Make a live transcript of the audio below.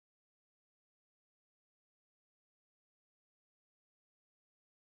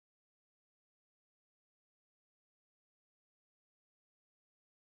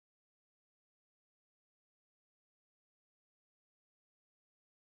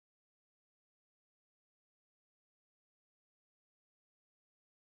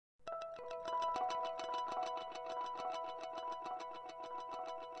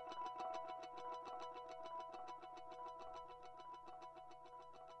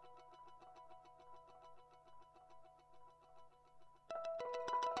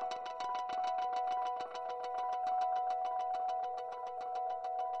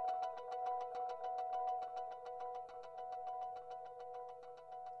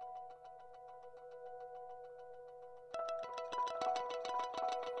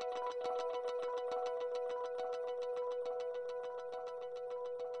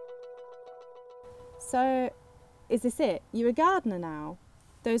So, is this it? You're a gardener now?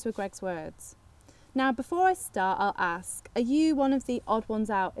 Those were Greg's words. Now, before I start, I'll ask, are you one of the odd ones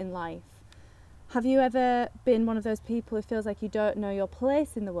out in life? Have you ever been one of those people who feels like you don't know your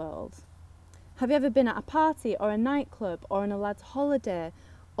place in the world? Have you ever been at a party or a nightclub or on a lad's holiday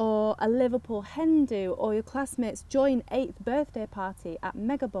or a Liverpool hen do or your classmates' joint 8th birthday party at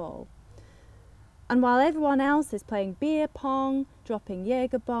Mega Ball? And while everyone else is playing beer pong, dropping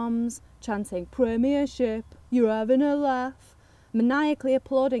Jaeger bombs, chanting Premiership, you're having a laugh, maniacally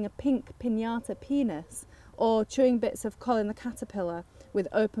applauding a pink piñata penis, or chewing bits of Colin the Caterpillar with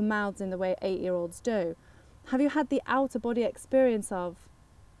open mouths in the way 8-year-olds do, have you had the outer body experience of,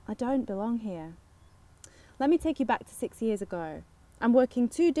 I don't belong here? Let me take you back to 6 years ago. I'm working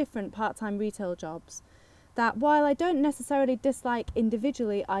 2 different part-time retail jobs that, while I don't necessarily dislike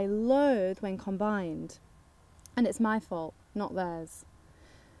individually, I loathe when combined. And it's my fault, not theirs.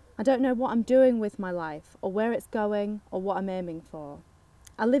 I don't know what I'm doing with my life, or where it's going, or what I'm aiming for.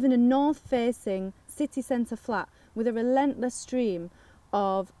 I live in a north-facing city centre flat with a relentless stream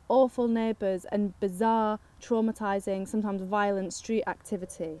of awful neighbours and bizarre, traumatising, sometimes violent street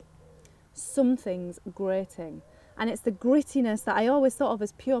activity. Something's grating. And it's the grittiness that I always thought of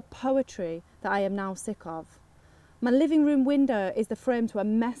as pure poetry that I am now sick of. My living room window is the frame to a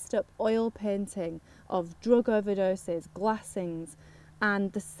messed up oil painting of drug overdoses, glassings,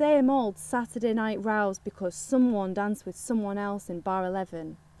 and the same old Saturday night rows because someone danced with someone else in bar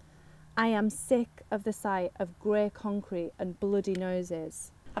 11. I am sick of the sight of grey concrete and bloody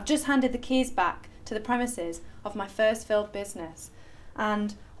noses. I've just handed the keys back to the premises of my first failed business,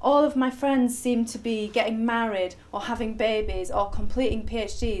 and all of my friends seem to be getting married or having babies or completing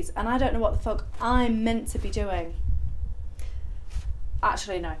PhDs, and I don't know what the fuck I'm meant to be doing.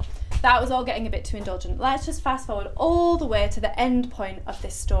 Actually, no. That was all getting a bit too indulgent. Let's just fast forward all the way to the end point of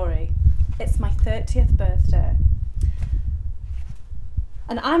this story. It's my 30th birthday.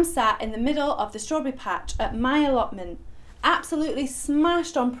 And I'm sat in the middle of the strawberry patch at my allotment, absolutely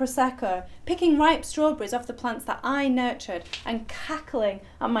smashed on Prosecco, picking ripe strawberries off the plants that I nurtured and cackling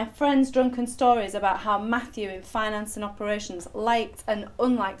at my friends' drunken stories about how Matthew in finance and operations liked and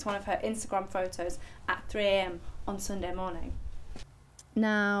unliked one of her Instagram photos at 3 AM on Sunday morning.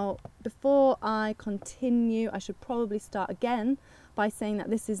 Now, before I continue, I should probably start again by saying that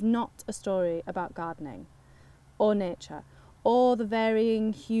this is not a story about gardening or nature or the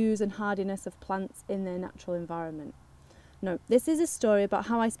varying hues and hardiness of plants in their natural environment. No, this is a story about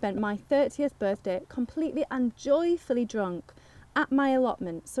how I spent my 30th birthday completely and joyfully drunk at my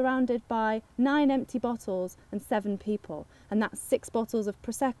allotment, surrounded by 9 empty bottles and 7 people, and that's 6 bottles of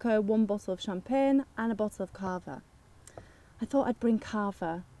Prosecco, 1 bottle of champagne and a bottle of Cava. I thought I'd bring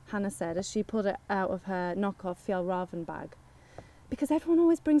Cava, Hannah said as she pulled it out of her knockoff Fjällräven bag. Because everyone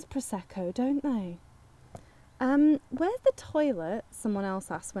always brings Prosecco, don't they? Where's the toilet? Someone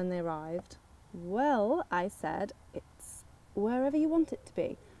else asked when they arrived. Well, I said, it's wherever you want it to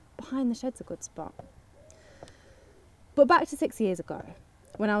be. Behind the shed's a good spot. But back to 6 years ago,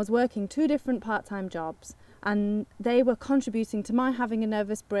 when I was working 2 different part-time jobs, and they were contributing to my having a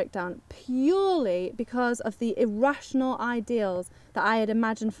nervous breakdown purely because of the irrational ideals that I had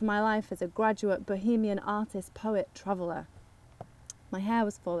imagined for my life as a graduate bohemian artist, poet, traveller. My hair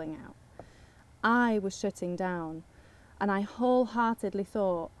was falling out. I was shutting down, and I wholeheartedly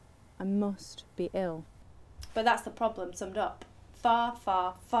thought I must be ill. But that's the problem summed up. Far,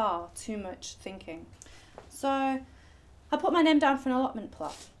 far, far too much thinking. So I put my name down for an allotment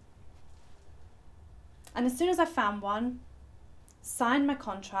plot. And as soon as I found one, signed my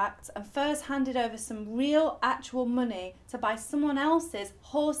contract and first handed over some real actual money to buy someone else's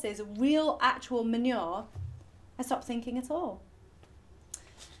horse's real actual manure, I stopped thinking at all.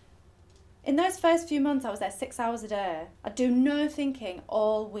 In those first few months I was there 6 hours a day. I'd do no thinking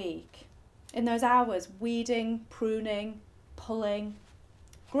all week. In those hours, weeding, pruning, pulling.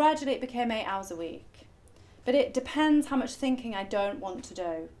 Gradually it became 8 hours a week. But it depends how much thinking I don't want to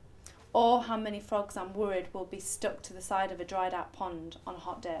do, or how many frogs I'm worried will be stuck to the side of a dried out pond on a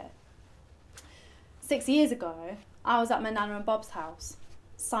hot day. 6 years ago, I was at my Nana and Bob's house,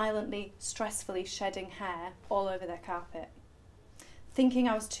 silently, stressfully shedding hair all over their carpet. Thinking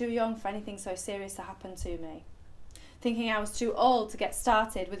I was too young for anything so serious to happen to me. Thinking I was too old to get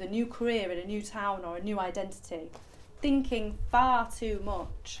started with a new career in a new town or a new identity. Thinking far too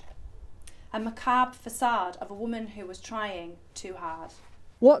much. A macabre facade of a woman who was trying too hard.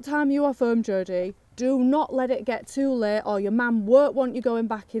 What time you off home, Jodie? Do not let it get too late or your man won't want you going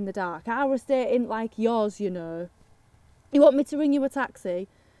back in the dark. Our estate ain't like yours, you know. You want me to ring you a taxi?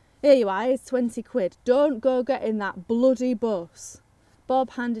 Here you are, it's 20 quid. Don't go get in that bloody bus.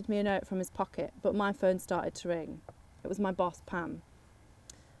 Bob handed me a note from his pocket, but my phone started to ring. It was my boss, Pam.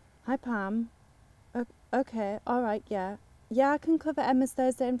 Hi, Pam. Okay, all right, yeah. Yeah, I can cover Emma's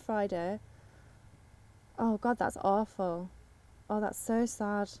Thursday and Friday. Oh, God, that's awful. Oh, that's so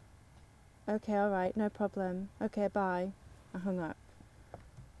sad. Okay, all right, no problem. Okay, bye. I hung up.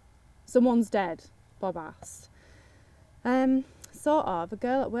 Someone's dead, Bob asked. Sort of. A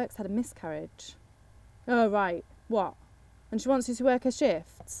girl at work's had a miscarriage. Oh, right. What? And she wants you to work her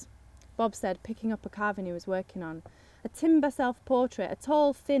shifts? Bob said, picking up a carving he was working on. A timber self-portrait, a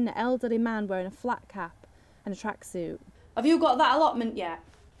tall, thin, elderly man wearing a flat cap and a tracksuit. Have you got that allotment yet?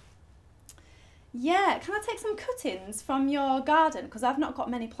 Yeah, can I take some cuttings from your garden? Because I've not got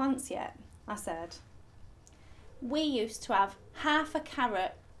many plants yet, I said. We used to have half a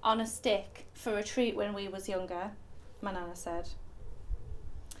carrot on a stick for a treat when we was younger, my nana said.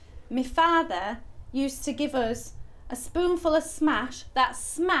 My father used to give us a spoonful of smash, that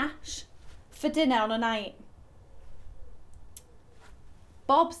smash, for dinner on a night.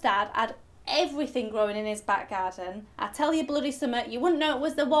 Bob's dad had everything growing in his back garden. I tell you bloody summat, you wouldn't know it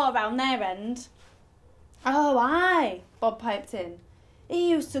was the war round their end. Oh, aye, Bob piped in. He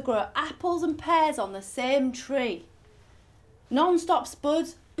used to grow apples and pears on the same tree. Non-stop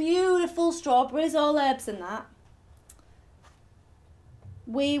spuds, beautiful strawberries, all herbs and that.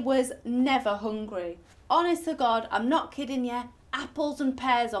 We was never hungry. Honest to God, I'm not kidding you, apples and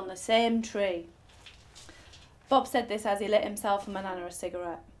pears on the same tree. Bob said this as he lit himself and my nana a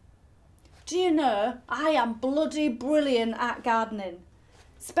cigarette. Do you know, I am bloody brilliant at gardening,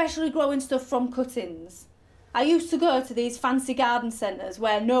 especially growing stuff from cuttings. I used to go to these fancy garden centres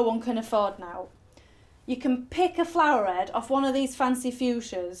where no one can afford now. You can pick a flower head off one of these fancy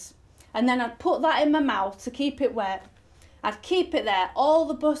fuchsias and then I'd put that in my mouth to keep it wet. I'd keep it there all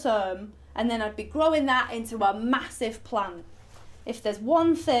the bus home and then I'd be growing that into a massive plant. If there's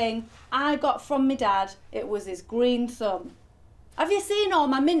one thing I got from my dad, it was his green thumb. Have you seen all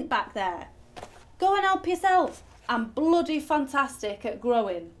my mint back there? Go and help yourself. I'm bloody fantastic at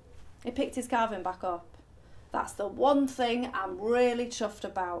growing. He picked his carving back up. That's the one thing I'm really chuffed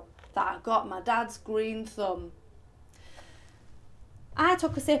about, that I got my dad's green thumb. I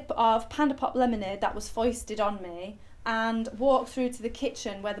took a sip of Panda Pop lemonade that was foisted on me and walked through to the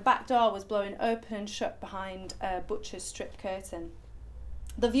kitchen where the back door was blowing open and shut behind a butcher's strip curtain.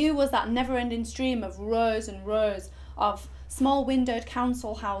 The view was that never-ending stream of rows and rows of small windowed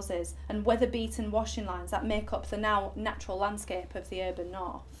council houses and weather-beaten washing lines that make up the now natural landscape of the urban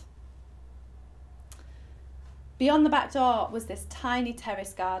north. Beyond the back door was this tiny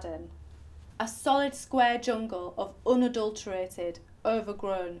terrace garden, a solid square jungle of unadulterated,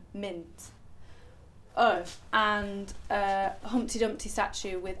 overgrown mint. Oh, and a Humpty Dumpty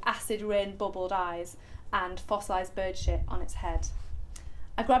statue with acid rain bubbled eyes and fossilised bird shit on its head.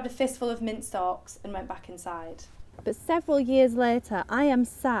 I grabbed a fistful of mint stalks and went back inside. But several years later, I am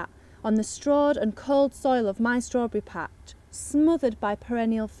sat on the strawed and cold soil of my strawberry patch, smothered by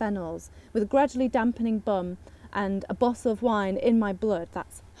perennial fennels, with a gradually dampening bum and a bottle of wine in my blood,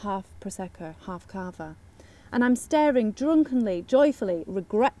 that's half Prosecco, half Cava. And I'm staring drunkenly, joyfully,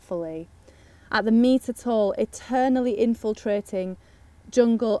 regretfully at the metre-tall, eternally infiltrating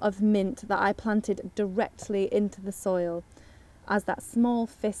jungle of mint that I planted directly into the soil as that small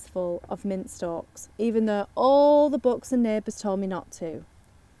fistful of mint stalks, even though all the books and neighbours told me not to.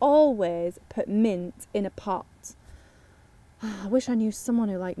 Always put mint in a pot. I wish I knew someone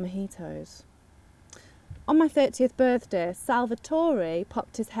who liked mojitos. On my 30th birthday, Salvatore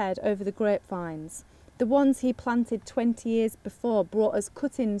popped his head over the grapevines. The ones he planted 20 years before brought us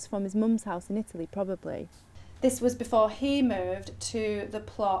cuttings from his mum's house in Italy, probably. This was before he moved to the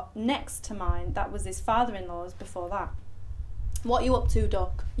plot next to mine. That was his father-in-law's before that. What are you up to,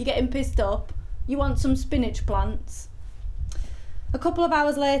 Duck? You getting pissed up? You want some spinach plants? A couple of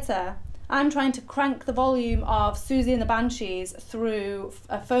hours later, I'm trying to crank the volume of Susie and the Banshees through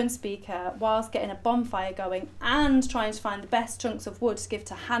a phone speaker whilst getting a bonfire going and trying to find the best chunks of wood to give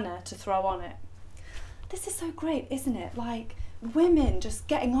to Hannah to throw on it. This is so great, isn't it? Like, women just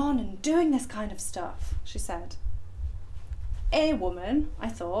getting on and doing this kind of stuff, she said. a woman, I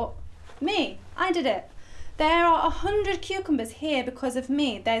thought. Me, I did it. There are 100 cucumbers here because of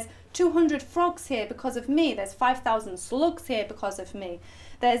me. There's 200 frogs here because of me. There's 5,000 slugs here because of me.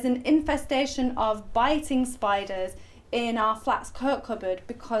 There's an infestation of biting spiders in our flat's coat cupboard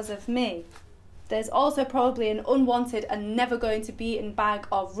because of me. There's also probably an unwanted and never going to be eaten bag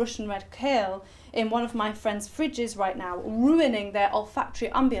of Russian-Red kale in one of my friends' fridges right now, ruining their olfactory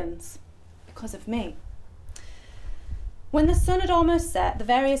ambience because of me. When the sun had almost set, the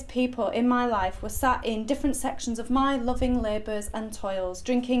various people in my life were sat in different sections of my loving labours and toils,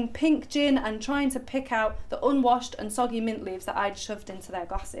 drinking pink gin and trying to pick out the unwashed and soggy mint leaves that I'd shoved into their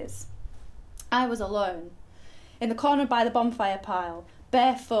glasses. I was alone, in the corner by the bonfire pile,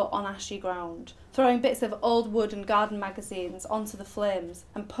 barefoot on ashy ground, throwing bits of old wood and garden magazines onto the flames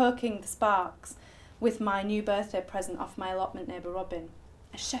and poking the sparks with my new birthday present off my allotment neighbour Robin,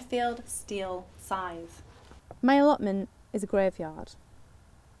 a Sheffield steel scythe. My allotment is a graveyard.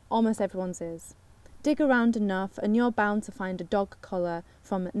 Almost everyone's is. Dig around enough and you're bound to find a dog collar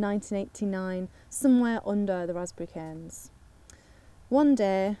from 1989 somewhere under the raspberry canes. One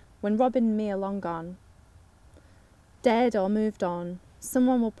day, when Robin and me are long gone, dead or moved on,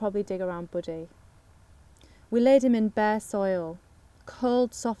 someone will probably dig around Buddy. We laid him in bare soil,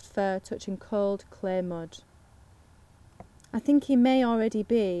 cold soft fur touching cold clay mud. I think he may already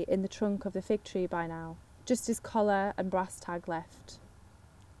be in the trunk of the fig tree by now, just his collar and brass tag left.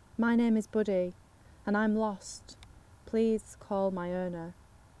 My name is Buddy, and I'm lost. Please call my owner.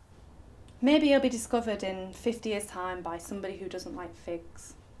 Maybe he'll be discovered in 50 years' time by somebody who doesn't like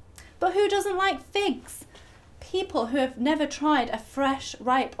figs. But who doesn't like figs? People who have never tried a fresh,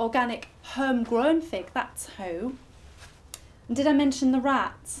 ripe, organic, homegrown fig, that's who. And did I mention the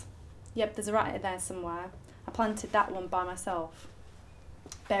rat? Yep, there's a rat in there somewhere. I planted that one by myself.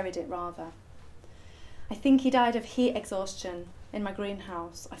 Buried it, rather. I think he died of heat exhaustion in my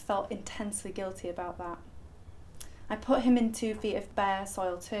greenhouse. I felt intensely guilty about that. I put him in 2 feet of bare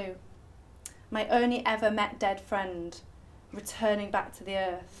soil too. My only ever met dead friend, returning back to the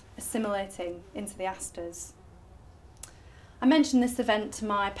earth, assimilating into the asters. I mentioned this event to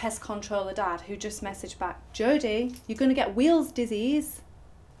my pest controller dad, who just messaged back, "Jodie, you're going to get wheels disease."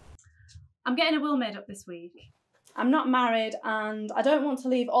 I'm getting a will made up this week. I'm not married and I don't want to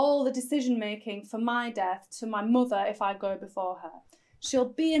leave all the decision making for my death to my mother if I go before her. She'll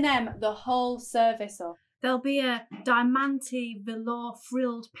B&M the whole service up. There'll be a diamante velour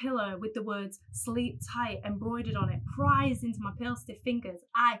frilled pillow with the words "sleep tight" embroidered on it, prized into my pale stiff fingers.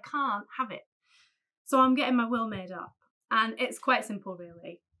 I can't have it. So I'm getting my will made up. And it's quite simple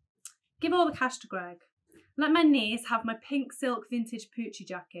really. Give all the cash to Greg. Let my niece have my pink silk vintage Poochie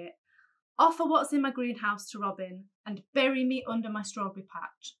jacket. Offer what's in my greenhouse to Robin and bury me under my strawberry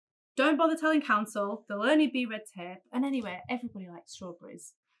patch. Don't bother telling council, there'll only be red tape, and anyway, everybody likes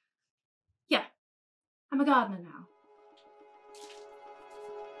strawberries. Yeah, I'm a gardener now.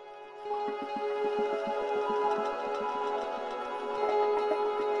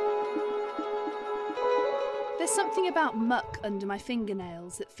 There's something about muck under my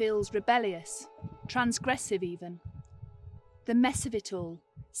fingernails that feels rebellious, transgressive even. The mess of it all,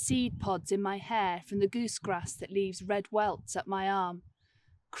 seed pods in my hair from the goosegrass that leaves red welts up my arm,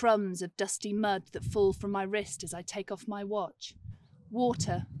 crumbs of dusty mud that fall from my wrist as I take off my watch,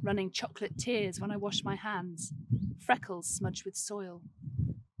 water running chocolate tears when I wash my hands, freckles smudged with soil.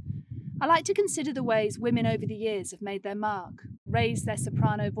 I like to consider the ways women over the years have made their mark, raised their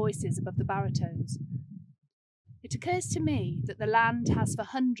soprano voices above the baritones. It occurs to me that the land has for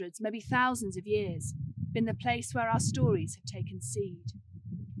hundreds, maybe thousands of years, been the place where our stories have taken seed.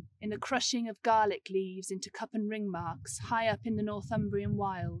 In the crushing of garlic leaves into cup and ring marks high up in the Northumbrian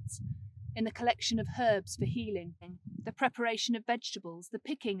wilds, in the collection of herbs for healing, the preparation of vegetables, the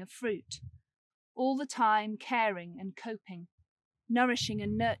picking of fruit, all the time caring and coping, nourishing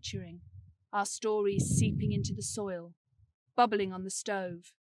and nurturing, our stories seeping into the soil, bubbling on the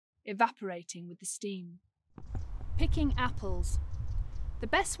stove, evaporating with the steam. Picking apples. The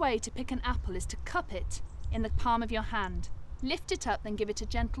best way to pick an apple is to cup it in the palm of your hand, lift it up, then give it a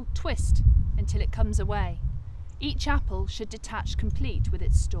gentle twist until it comes away. Each apple should detach complete with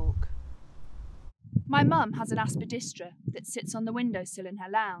its stalk. My mum has an aspidistra that sits on the windowsill in her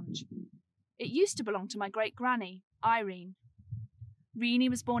lounge. It used to belong to my great-granny, Irene. Reenie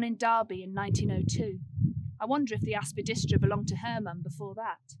was born in Derby in 1902. I wonder if the aspidistra belonged to her mum before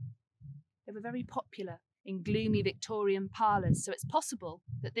that. They were very popular in gloomy Victorian parlours, so it's possible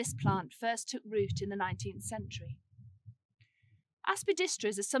that this plant first took root in the 19th century.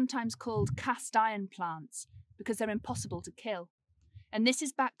 Aspidistras are sometimes called cast iron plants because they're impossible to kill. and this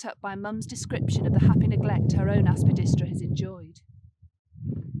is backed up by Mum's description of the happy neglect her own aspidistra has enjoyed.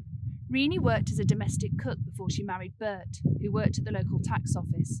 Renee worked as a domestic cook before she married Bert, who worked at the local tax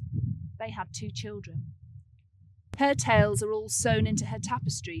office. They had 2 children. Her tales are all sewn into her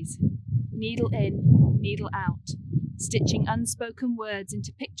tapestries, needle in, needle out, stitching unspoken words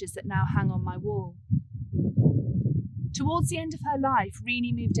into pictures that now hang on my wall. Towards the end of her life,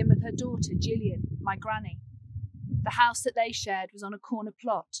 Renee moved in with her daughter, Gillian, my granny. The house that they shared was on a corner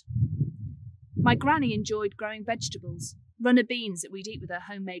plot. My granny enjoyed growing vegetables, runner beans that we'd eat with her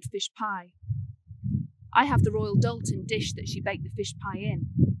homemade fish pie. I have the Royal Dalton dish that she baked the fish pie in.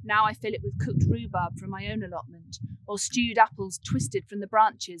 Now I fill it with cooked rhubarb from my own allotment, or stewed apples twisted from the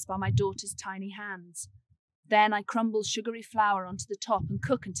branches by my daughter's tiny hands. Then I crumble sugary flour onto the top and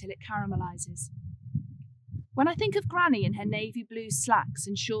cook until it caramelises. When I think of Granny in her navy blue slacks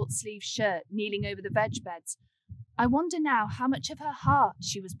and short-sleeved shirt kneeling over the veg beds, I wonder now how much of her heart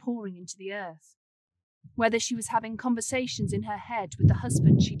she was pouring into the earth. Whether she was having conversations in her head with the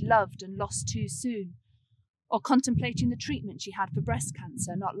husband she'd loved and lost too soon, or contemplating the treatment she had for breast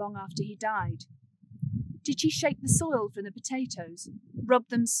cancer not long after he died. Did she shake the soil from the potatoes, rub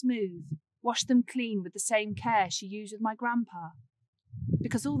them smooth, wash them clean with the same care she used with my grandpa?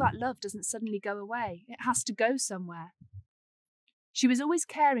 Because all that love doesn't suddenly go away. It has to go somewhere. She was always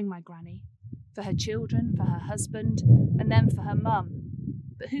caring, my granny, for her children, for her husband, and then for her mum.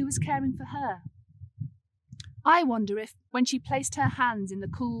 But who was caring for her? I wonder if, when she placed her hands in the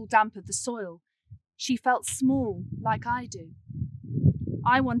cool damp of the soil, she felt small, like I do.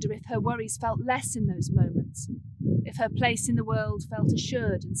 I wonder if her worries felt less in those moments, if her place in the world felt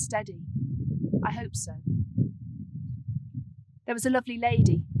assured and steady. I hope so. There was a lovely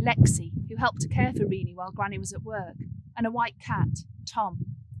lady, Lexi, who helped to care for Renee while Granny was at work, and a white cat, Tom.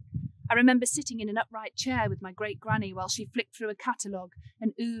 I remember sitting in an upright chair with my great-granny while she flicked through a catalogue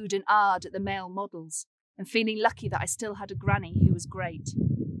and oohed and ahed at the male models, and feeling lucky that I still had a granny who was great.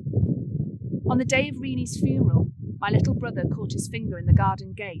 On the day of Renee's funeral, my little brother caught his finger in the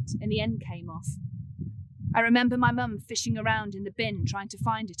garden gate and the end came off. I remember my mum fishing around in the bin trying to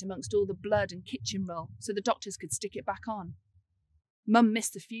find it amongst all the blood and kitchen roll so the doctors could stick it back on. Mum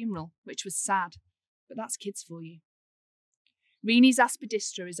missed the funeral, which was sad, but that's kids for you. Renee's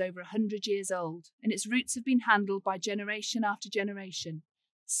aspidistra is over 100 years old, and its roots have been handled by generation after generation,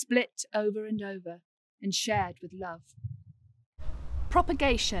 split over and over, and shared with love.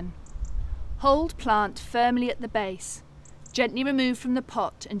 Propagation. Hold plant firmly at the base. Gently remove from the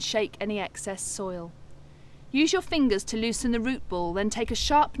pot and shake any excess soil. Use your fingers to loosen the root ball, then take a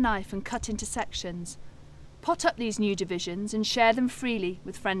sharp knife and cut into sections. Pot up these new divisions and share them freely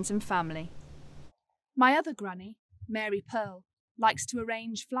with friends and family. My other granny, Mary Pearl, likes to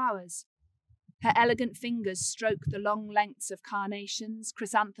arrange flowers. Her elegant fingers stroke the long lengths of carnations,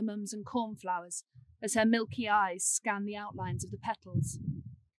 chrysanthemums and cornflowers as her milky eyes scan the outlines of the petals.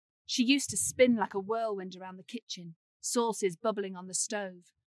 She used to spin like a whirlwind around the kitchen, sauces bubbling on the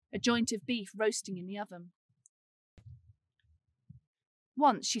stove, a joint of beef roasting in the oven.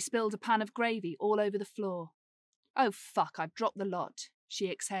 Once she spilled a pan of gravy all over the floor. "Oh fuck, I've dropped the lot,"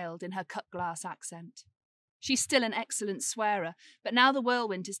 she exhaled in her cut-glass accent. She's still an excellent swearer, but now the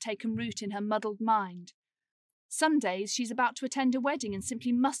whirlwind has taken root in her muddled mind. Some days she's about to attend a wedding and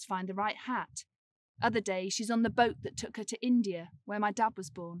simply must find the right hat. Other days she's on the boat that took her to India, where my dad was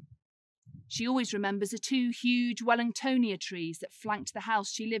born. She always remembers the 2 huge Wellingtonia trees that flanked the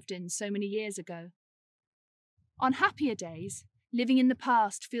house she lived in so many years ago. On happier days, living in the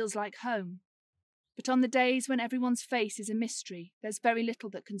past feels like home. But on the days when everyone's face is a mystery, there's very little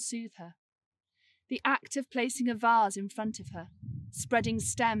that can soothe her. The act of placing a vase in front of her, spreading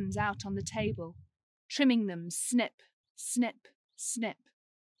stems out on the table, trimming them snip, snip, snip,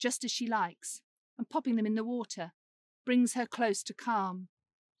 just as she likes, and popping them in the water, brings her close to calm.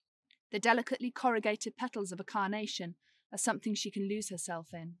 The delicately corrugated petals of a carnation are something she can lose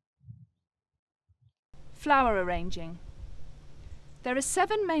herself in. Flower arranging. There are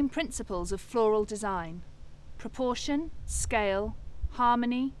 7 main principles of floral design: proportion, scale,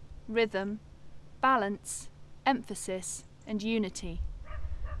 harmony, rhythm, balance, emphasis, and unity.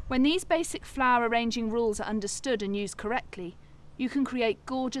 When these basic flower arranging rules are understood and used correctly, you can create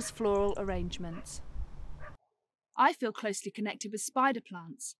gorgeous floral arrangements. I feel closely connected with spider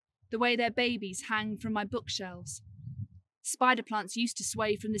plants, the way their babies hang from my bookshelves. Spider plants used to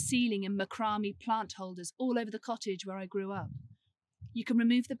sway from the ceiling in macrame plant holders all over the cottage where I grew up. You can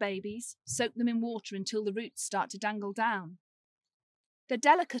remove the babies, soak them in water until the roots start to dangle down. They're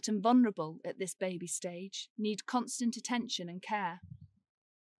delicate and vulnerable at this baby stage, need constant attention and care.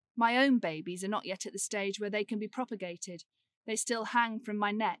 My own babies are not yet at the stage where they can be propagated, They still hang from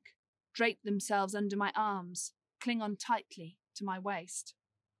my neck, drape themselves under my arms, cling on tightly to my waist.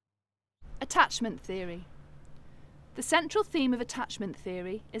 Attachment theory. The central theme of attachment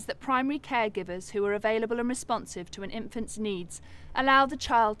theory is that primary caregivers who are available and responsive to an infant's needs allow the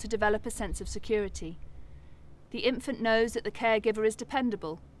child to develop a sense of security. The infant knows that the caregiver is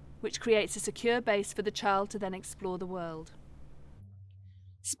dependable, which creates a secure base for the child to then explore the world.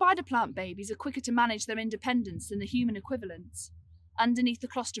 Spider plant babies are quicker to manage their independence than the human equivalents. Underneath the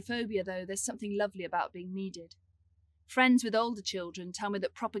claustrophobia, though, there's something lovely about being needed. Friends with older children tell me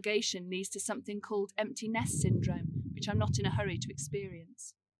that propagation leads to something called empty nest syndrome, which I'm not in a hurry to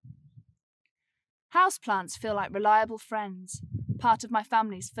experience. Houseplants feel like reliable friends, part of my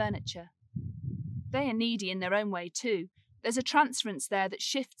family's furniture. They are needy in their own way too. There's a transference there that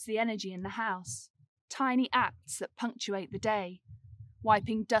shifts the energy in the house. Tiny acts that punctuate the day.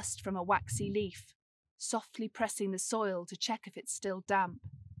 Wiping dust from a waxy leaf, softly pressing the soil to check if it's still damp,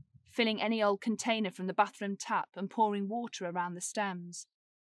 filling any old container from the bathroom tap and pouring water around the stems.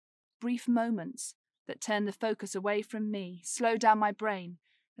 Brief moments that turn the focus away from me, slow down my brain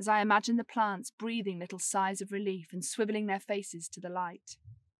as I imagine the plants breathing little sighs of relief and swivelling their faces to the light.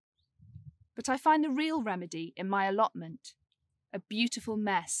 But I find the real remedy in my allotment, a beautiful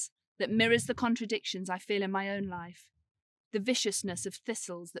mess that mirrors the contradictions I feel in my own life. The viciousness of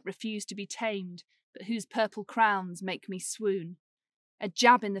thistles that refuse to be tamed, but whose purple crowns make me swoon. A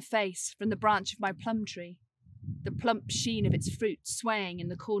jab in the face from the branch of my plum tree, the plump sheen of its fruit swaying in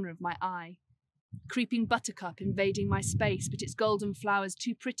the corner of my eye. Creeping buttercup invading my space, but its golden flowers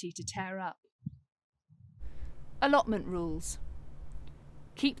too pretty to tear up. Allotment rules.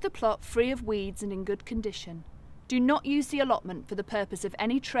 Keep the plot free of weeds and in good condition. Do not use the allotment for the purpose of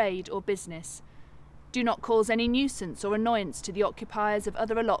any trade or business. Do not cause any nuisance or annoyance to the occupiers of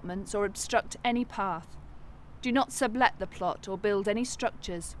other allotments or obstruct any path. Do not sublet the plot or build any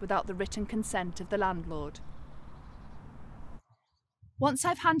structures without the written consent of the landlord. Once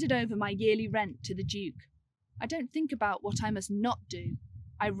I've handed over my yearly rent to the Duke, I don't think about what I must not do.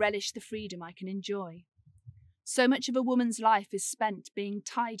 I relish the freedom I can enjoy. So much of a woman's life is spent being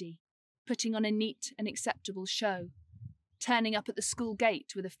tidy, putting on a neat and acceptable show, turning up at the school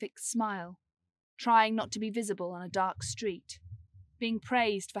gate with a fixed smile, trying not to be visible on a dark street, being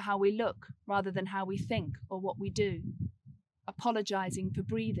praised for how we look rather than how we think or what we do, apologising for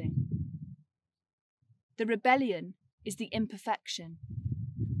breathing. The rebellion is the imperfection.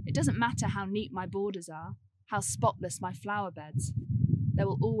 It doesn't matter how neat my borders are, how spotless my flower beds. There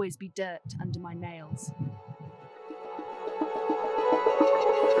will always be dirt under my nails.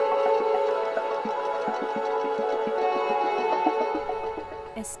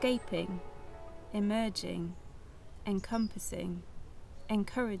 Escaping, emerging, encompassing,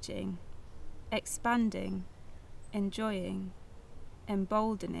 encouraging, expanding, enjoying,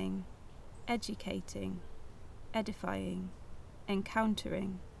 emboldening, educating, edifying,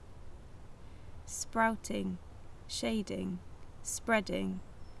 encountering, sprouting, shading, spreading,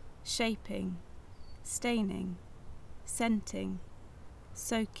 shaping, staining, scenting,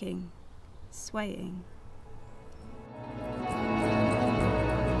 soaking, swaying.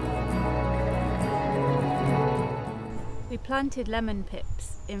 We planted lemon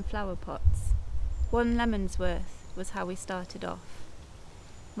pips in flower pots. 1 lemon's worth was how we started off.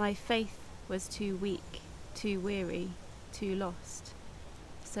 My faith was too weak, too weary, too lost.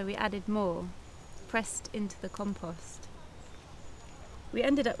 So we added more, pressed into the compost. We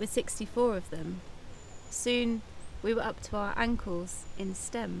ended up with 64 of them. Soon we were up to our ankles in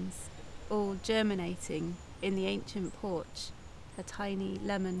stems, all germinating in the ancient porch, a tiny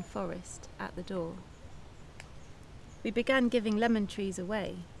lemon forest at the door. We began giving lemon trees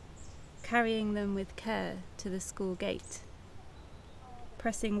away, carrying them with care to the school gate,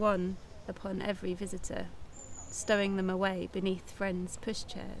 pressing one upon every visitor, stowing them away beneath friends'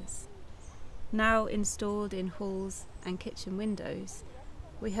 pushchairs. Now installed in halls and kitchen windows,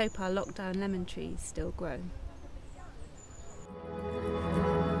 we hope our lockdown lemon trees still grow.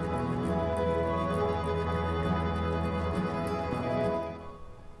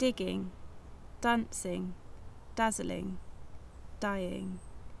 Digging, dancing, dazzling, dying,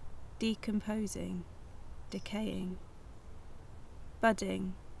 decomposing, decaying,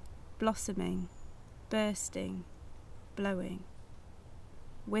 budding, blossoming, bursting, blowing,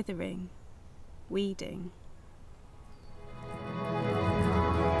 withering, weeding.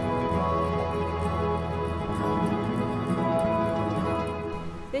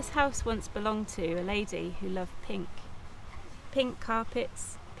 This house once belonged to a lady who loved pink. Pink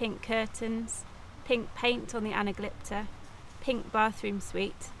carpets, pink curtains, pink paint on the anaglypta, pink bathroom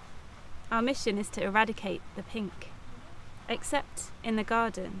suite. Our mission is to eradicate the pink. except in the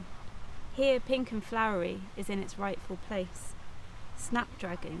garden. Here pink and flowery is in its rightful place.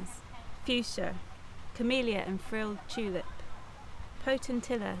 Snapdragons, fuchsia, camellia and frilled tulip,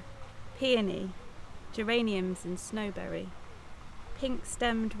 potentilla, peony, geraniums and snowberry,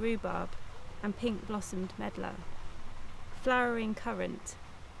 pink-stemmed rhubarb and pink-blossomed medlar, flowering currant,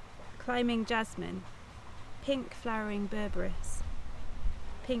 climbing jasmine, pink-flowering berberis,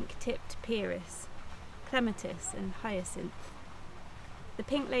 pink-tipped pieris, clematis and hyacinth. The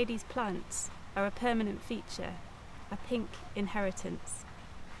pink lady's plants are a permanent feature, a pink inheritance.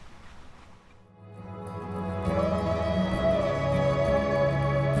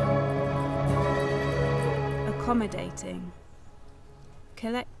 Accommodating,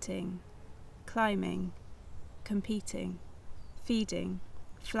 collecting, climbing, competing, feeding,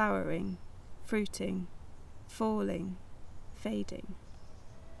 flowering, fruiting, falling, fading.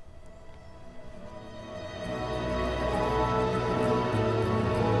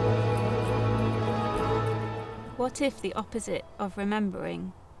 What if the opposite of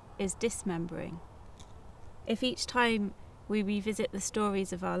remembering is dismembering? If each time we revisit the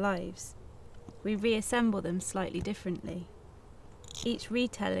stories of our lives, we reassemble them slightly differently. Each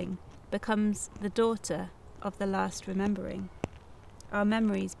retelling becomes the daughter of the last remembering, our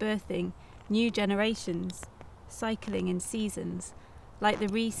memories birthing new generations, cycling in seasons, like the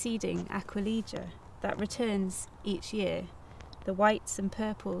reseeding aquilegia that returns each year, the whites and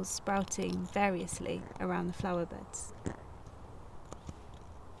purples sprouting variously around the flower beds.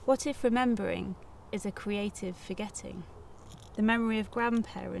 What if remembering is a creative forgetting? The memory of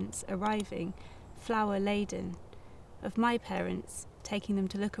grandparents arriving, flower-laden, of my parents taking them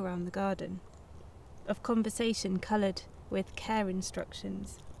to look around the garden, of conversation coloured with care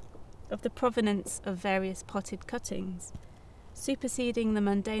instructions, of the provenance of various potted cuttings, superseding the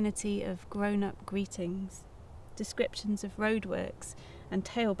mundanity of grown-up greetings, descriptions of roadworks and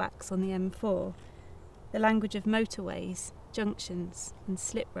tailbacks on the M4, the language of motorways, junctions and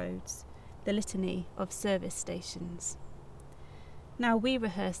slip roads, the litany of service stations. Now we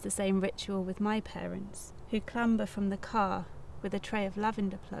rehearse the same ritual with my parents, who clamber from the car with a tray of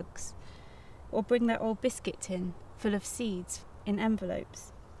lavender plugs, or bring their old biscuit tin full of seeds in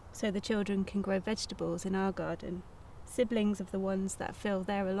envelopes, so the children can grow vegetables in our garden, siblings of the ones that fill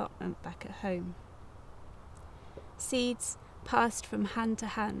their allotment back at home. Seeds passed from hand to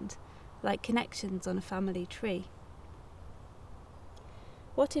hand, like connections on a family tree.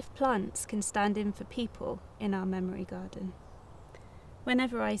 What if plants can stand in for people in our memory garden?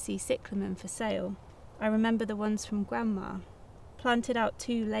 Whenever I see cyclamen for sale, I remember the ones from Grandma, planted out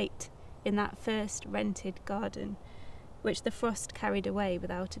too late in that first rented garden, which the frost carried away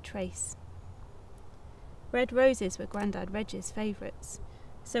without a trace. Red roses were Grandad Reg's favourites,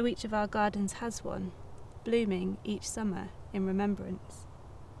 so each of our gardens has one, blooming each summer in remembrance.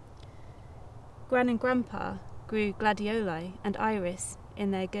 Gran and Grandpa grew gladioli and iris in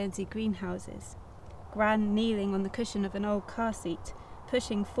their Guernsey greenhouses, Gran kneeling on the cushion of an old car seat,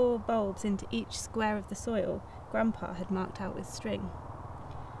 pushing 4 bulbs into each square of the soil Grandpa had marked out with string.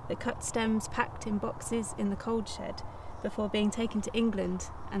 The cut stems packed in boxes in the cold shed before being taken to England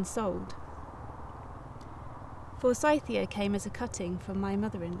and sold. Forsythia came as a cutting from my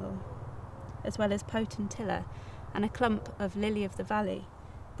mother-in-law, as well as potentilla and a clump of lily of the valley,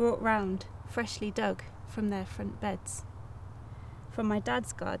 brought round, freshly dug from their front beds. From my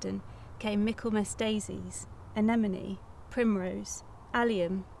dad's garden came Michaelmas daisies, anemone, primrose,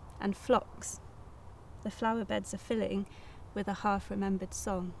 allium and phlox. The flower beds are filling with a half-remembered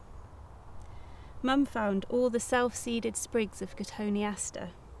song. Mum found all the self-seeded sprigs of cotoneaster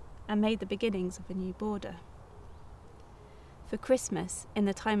and made the beginnings of a new border. For Christmas, in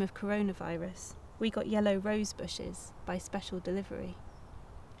the time of coronavirus, we got yellow rose bushes by special delivery.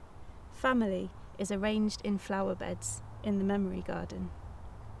 Family is arranged in flower beds in the memory garden,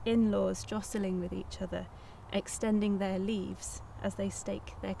 in-laws jostling with each other, extending their leaves as they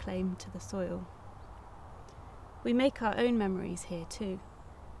stake their claim to the soil. We make our own memories here too,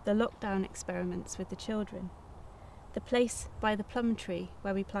 the lockdown experiments with the children, the place by the plum tree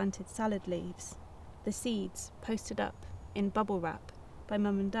where we planted salad leaves, the seeds posted up in bubble wrap by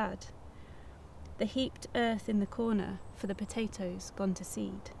Mum and Dad, the heaped earth in the corner for the potatoes gone to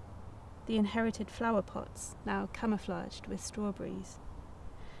seed, the inherited flower pots now camouflaged with strawberries,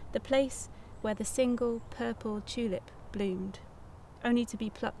 the place where the single purple tulip bloomed, only to be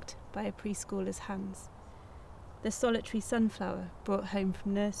plucked by a preschooler's hands, the solitary sunflower brought home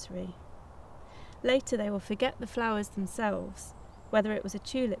from nursery. Later they will forget the flowers themselves, whether it was a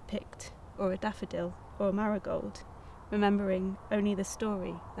tulip picked, or a daffodil, or a marigold, remembering only the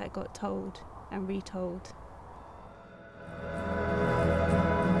story that got told and retold.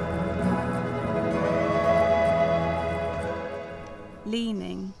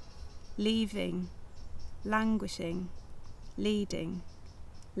 leaving, languishing, leading,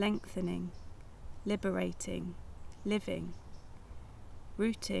 lengthening, liberating, living,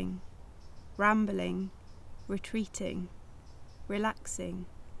 rooting, rambling, retreating, relaxing,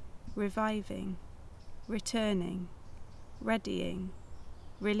 reviving, returning, readying,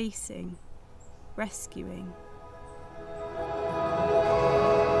 releasing, rescuing,